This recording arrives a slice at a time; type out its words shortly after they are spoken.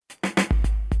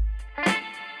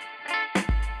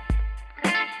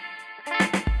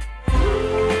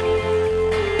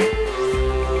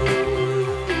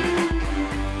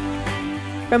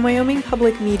From Wyoming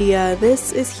Public Media,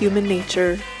 this is Human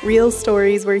Nature, real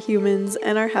stories where humans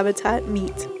and our habitat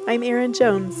meet. I'm Erin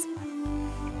Jones.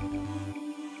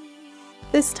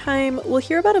 This time, we'll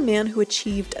hear about a man who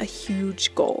achieved a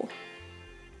huge goal,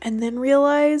 and then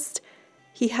realized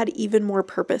he had even more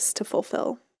purpose to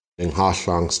fulfill. My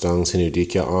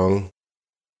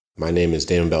name is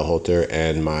Damon Bell-Holter,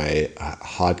 and my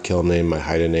Hadkil name, my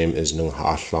Haida name is Nung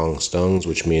Haslang Stungs,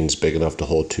 which means big enough to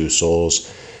hold two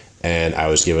souls. And I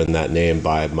was given that name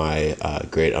by my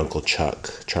great uncle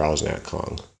Chuck, Charles Nat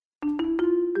Kong.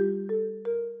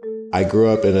 I grew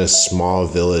up in a small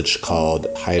village called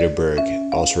Heidelberg,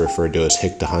 also referred to as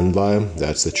Hicktahandla.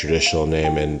 That's the traditional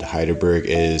name, and Heidelberg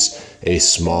is a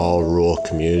small rural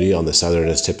community on the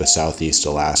southernest tip of southeast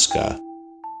Alaska.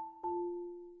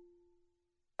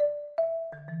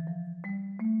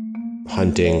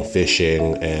 Hunting,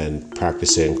 fishing, and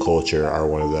practicing culture are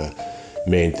one of the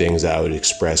main things that I would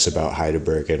express about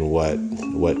Heidelberg and what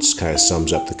kind of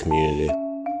sums up the community.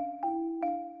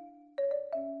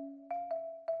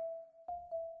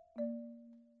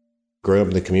 Growing up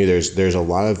in the community, there's a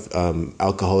lot of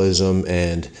alcoholism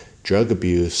and drug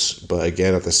abuse, but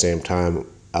again, at the same time,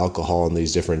 alcohol and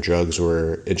these different drugs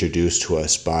were introduced to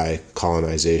us by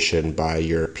colonization, by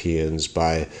Europeans,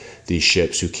 by these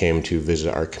ships who came to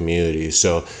visit our community.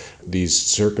 So these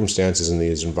circumstances and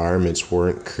these environments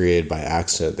weren't created by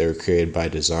accident, they were created by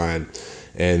design.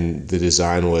 And the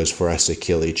design was for us to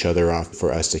kill each other off,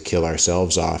 for us to kill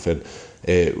ourselves off, and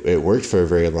it worked for a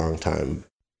very long time.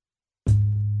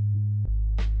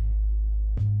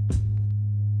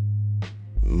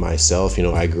 Myself,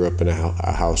 I grew up in a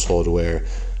household where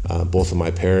both of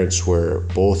my parents were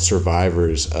both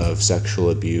survivors of sexual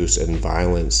abuse and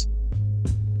violence.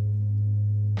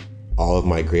 All of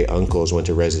my great uncles went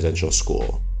to residential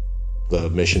school. The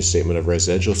mission statement of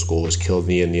residential school was kill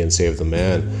the Indian, save the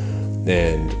man.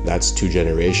 And that's 2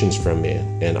 generations from me.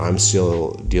 And I'm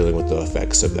still dealing with the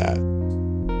effects of that.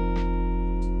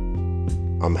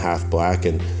 I'm half black,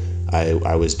 and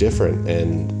I was different.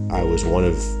 And I was one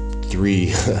of 3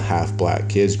 half black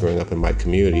kids growing up in my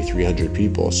community, 300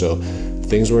 people. So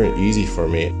things weren't easy for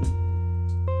me.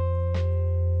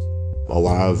 A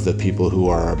lot of the people who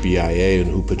are BIA and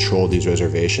who patrol these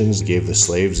reservations gave the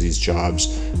slaves these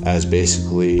jobs as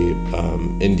basically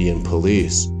Indian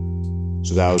police.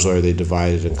 So that was where they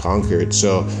divided and conquered.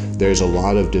 So there's a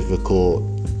lot of difficult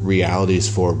realities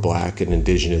for black and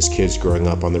indigenous kids growing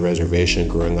up on the reservation,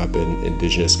 growing up in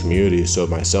indigenous communities. So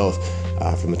myself,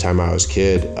 from the time I was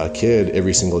a kid,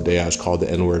 every single day I was called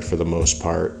the N-word for the most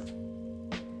part.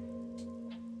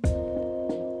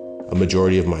 A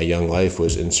majority of my young life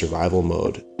was in survival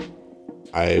mode.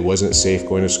 I wasn't safe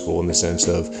going to school in the sense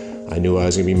of I knew I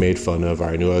was going to be made fun of, or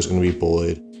I knew I was going to be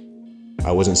bullied.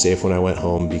 I wasn't safe when I went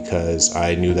home because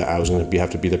I knew that I was going to have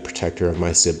to be the protector of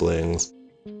my siblings.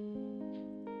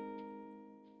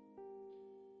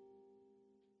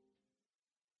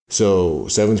 So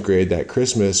 7th grade, that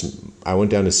Christmas, I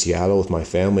went down to Seattle with my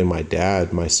family. My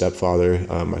dad, my stepfather,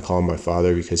 I call him my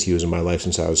father because he was in my life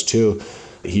since I was 2.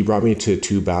 He brought me to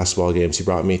 2 basketball games. He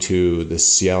brought me to the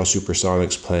Seattle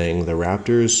Supersonics playing the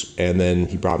Raptors, and then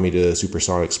he brought me to the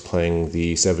Supersonics playing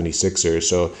the 76ers.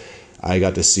 So I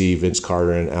got to see Vince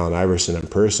Carter and Allen Iverson in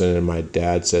person, and my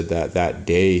dad said that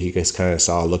day he just kind of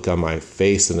saw a look on my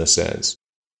face in a sense.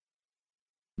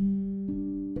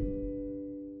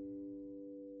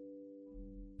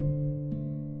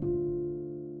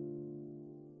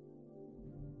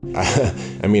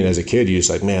 I mean, as a kid, you're just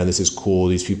like, man, this is cool.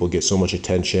 These people get so much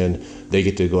attention. They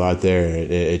get to go out there,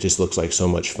 and it just looks like so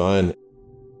much fun.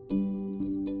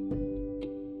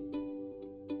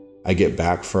 I get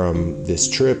back from this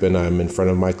trip, and I'm in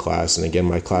front of my class. And again,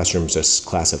 my classroom's a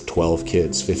class of 12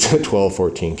 kids, 12,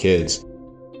 14 kids.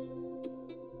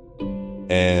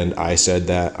 And I said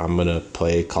that I'm going to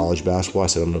play college basketball. I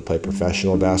said I'm going to play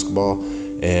professional basketball.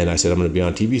 And I said I'm going to be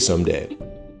on TV someday.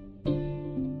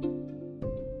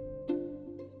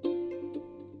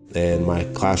 And my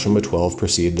classroom of 12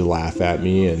 proceeded to laugh at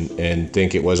me and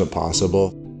think it wasn't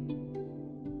possible.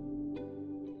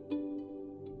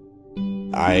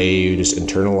 I just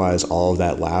internalized all of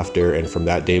that laughter, and from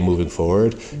that day moving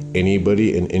forward,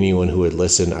 anybody and anyone who would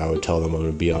listen, I would tell them I'm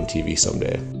going to be on TV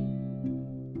someday.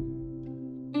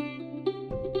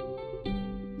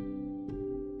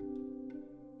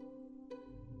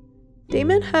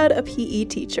 Damon had a PE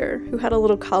teacher who had a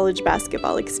little college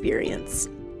basketball experience.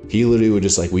 He literally would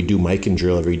just we do mic and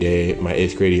drill every day. My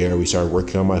 8th grade year, we started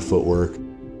working on my footwork.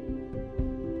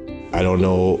 I don't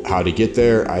know how to get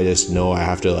there. I just know I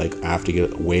have to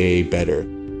get way better.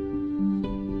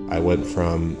 I went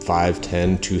from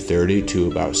 5'10", 230 to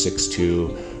about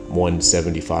 6'2",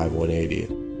 175, 180.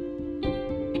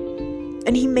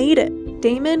 And he made it.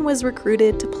 Damon was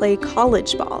recruited to play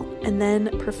college ball and then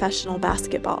professional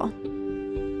basketball.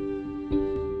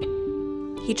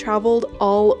 He traveled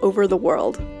all over the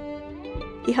world.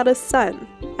 He had a son,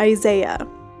 Isaiah.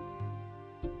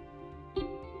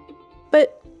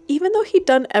 But even though he'd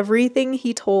done everything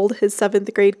he told his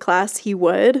 7th grade class he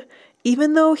would,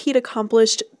 even though he'd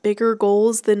accomplished bigger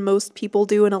goals than most people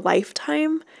do in a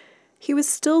lifetime, he was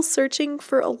still searching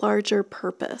for a larger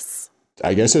purpose.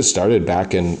 I guess it started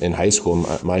back in high school.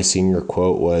 My senior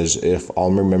quote was, "If all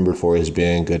I'm remembered for is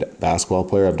being a good basketball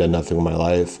player, I've done nothing with my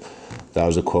life." That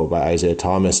was a quote by Isaiah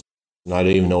Thomas. And I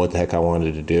didn't even know what the heck I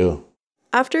wanted to do.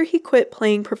 After he quit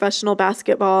playing professional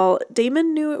basketball,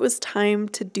 Damon knew it was time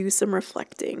to do some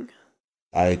reflecting.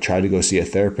 I tried to go see a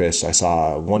therapist. I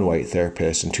saw one white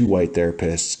therapist and 2 white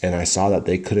therapists, and I saw that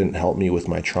they couldn't help me with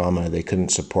my trauma. They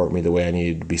couldn't support me the way I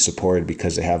needed to be supported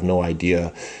because they have no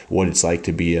idea what it's like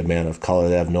to be a man of color.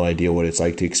 They have no idea what it's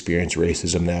like to experience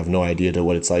racism. They have no idea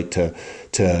what it's like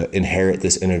to inherit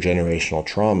this intergenerational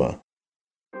trauma.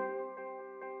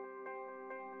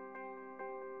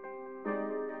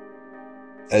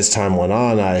 As time went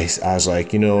on, I was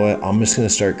like, you know what, I'm just going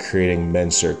to start creating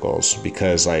men's circles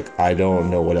because I don't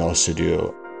know what else to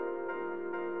do.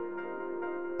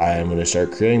 I'm going to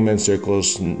start creating men's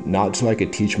circles, not so I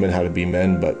could teach men how to be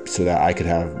men, but so that I could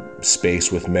have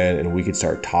space with men and we could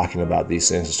start talking about these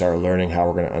things and start learning how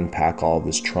we're going to unpack all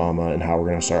this trauma and how we're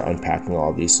going to start unpacking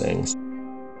all these things.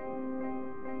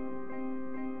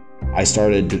 I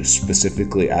started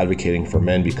specifically advocating for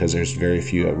men because there's very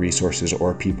few resources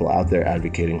or people out there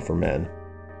advocating for men.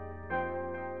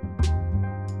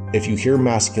 If you hear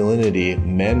masculinity,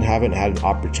 men haven't had an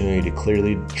opportunity to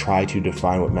clearly try to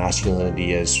define what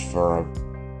masculinity is for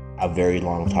a very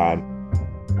long time.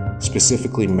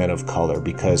 Specifically men of color,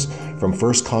 because from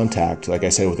first contact, like I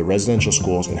said, with the residential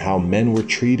schools and how men were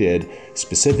treated,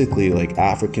 specifically like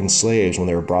African slaves when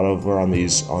they were brought over on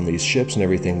these ships and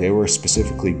everything, they were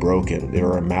specifically broken. They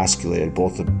were emasculated,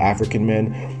 both the African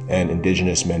men and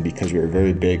indigenous men, because we were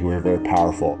very big, we were very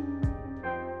powerful.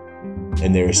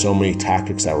 And there were so many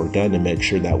tactics that were done to make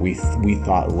sure that we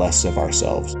thought less of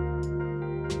ourselves.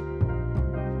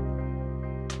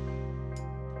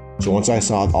 So once I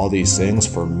saw all these things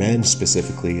for men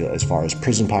specifically, as far as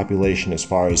prison population, as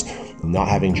far as not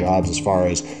having jobs, as far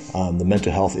as the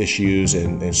mental health issues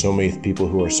and so many people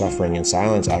who are suffering in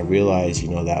silence, I realized,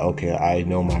 that, okay, I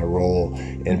know my role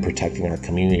in protecting our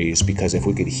communities, because if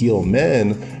we could heal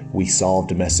men, we solve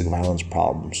domestic violence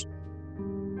problems.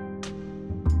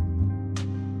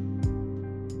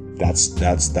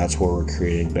 That's where we're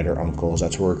creating better uncles.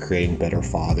 That's where we're creating better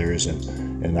fathers.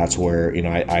 And that's where,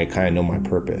 I kind of know my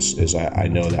purpose is I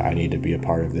know that I need to be a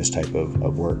part of this type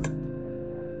of work.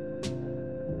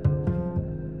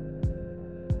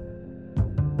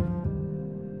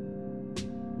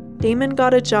 Damon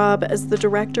got a job as the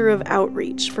director of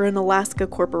outreach for an Alaska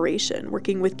corporation,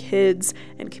 working with kids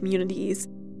and communities.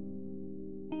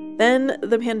 Then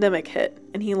the pandemic hit,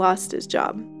 and he lost his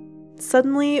job.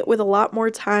 Suddenly, with a lot more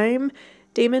time,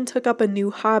 Damon took up a new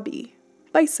hobby,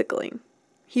 bicycling.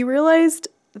 He realized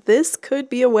this could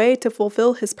be a way to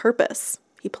fulfill his purpose.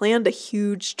 He planned a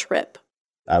huge trip.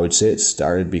 I would say it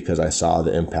started because I saw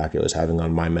the impact it was having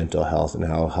on my mental health and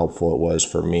how helpful it was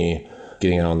for me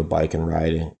getting out on the bike and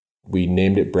riding. We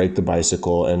named it Break the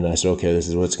Bicycle, and I said, okay, this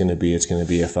is what it's going to be. It's going to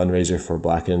be a fundraiser for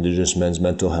Black and Indigenous men's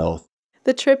mental health.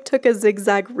 The trip took a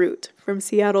zigzag route from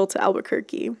Seattle to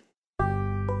Albuquerque.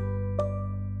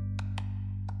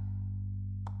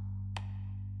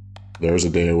 There was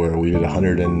a day where we did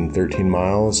 113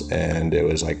 miles and it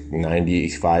was like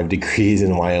 95 degrees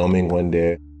in Wyoming one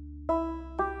day.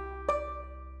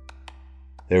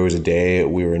 There was a day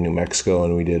we were in New Mexico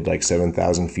and we did like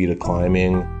 7,000 feet of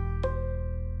climbing.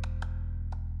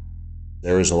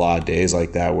 There was a lot of days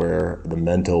like that where the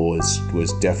mental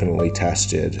was definitely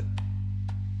tested.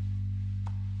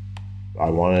 I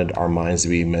wanted our minds to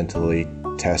be mentally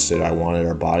tested. I wanted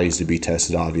our bodies to be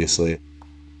tested, obviously.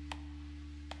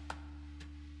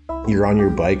 You're on your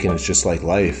bike and it's just like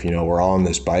life, we're all on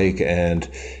this bike, and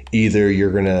either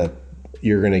you're gonna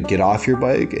get off your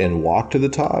bike and walk to the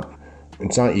top.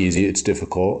 It's not easy, it's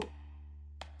difficult.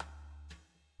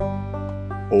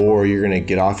 Or you're gonna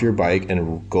get off your bike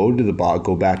and go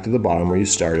back to the bottom where you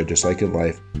started, just like in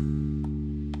life.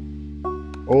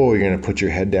 Or you're gonna put your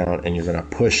head down and you're gonna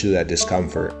push through that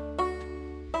discomfort.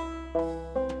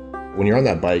 When you're on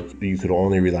that bike, you could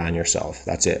only rely on yourself.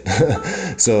 That's it.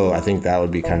 So I think that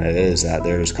would be kind of it, is that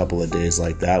there's a couple of days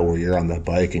like that where you're on the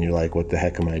bike and you're like, what the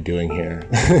heck am I doing here?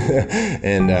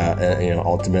 and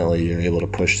ultimately you're able to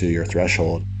push through your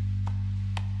threshold.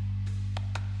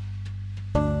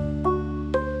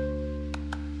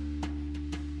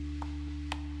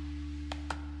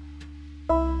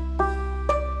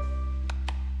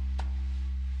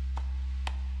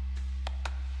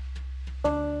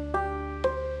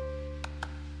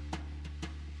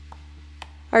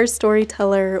 Our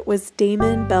storyteller was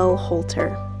Damon Bell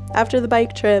Holter. After the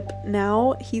bike trip,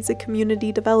 now he's a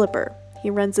community developer. He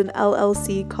runs an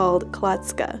LLC called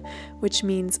Klatska, which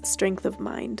means strength of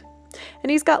mind. And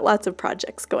he's got lots of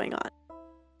projects going on.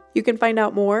 You can find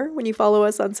out more when you follow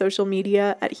us on social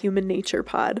media at Human Nature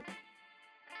Pod.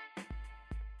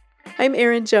 I'm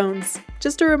Erin Jones.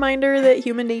 Just a reminder that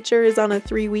Human Nature is on a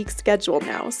 3-week schedule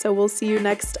now, so we'll see you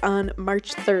next on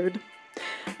March 3rd.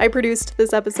 I produced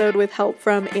this episode with help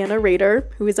from Anna Rader,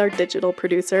 who is our digital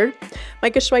producer.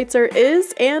 Micah Schweitzer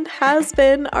is and has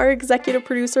been our executive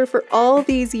producer for all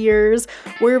these years.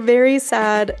 We're very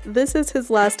sad this is his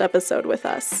last episode with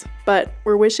us, but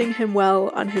we're wishing him well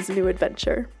on his new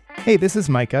adventure. Hey, this is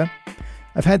Micah.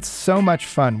 I've had so much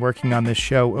fun working on this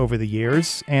show over the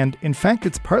years, and in fact,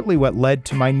 it's partly what led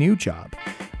to my new job.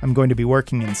 I'm going to be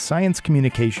working in science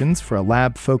communications for a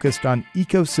lab focused on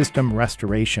ecosystem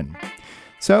restoration.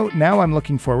 So now I'm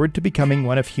looking forward to becoming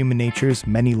one of Human Nature's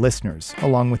many listeners,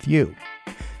 along with you.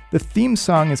 The theme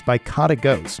song is by Kata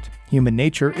Ghost. Human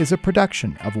Nature is a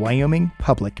production of Wyoming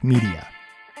Public Media.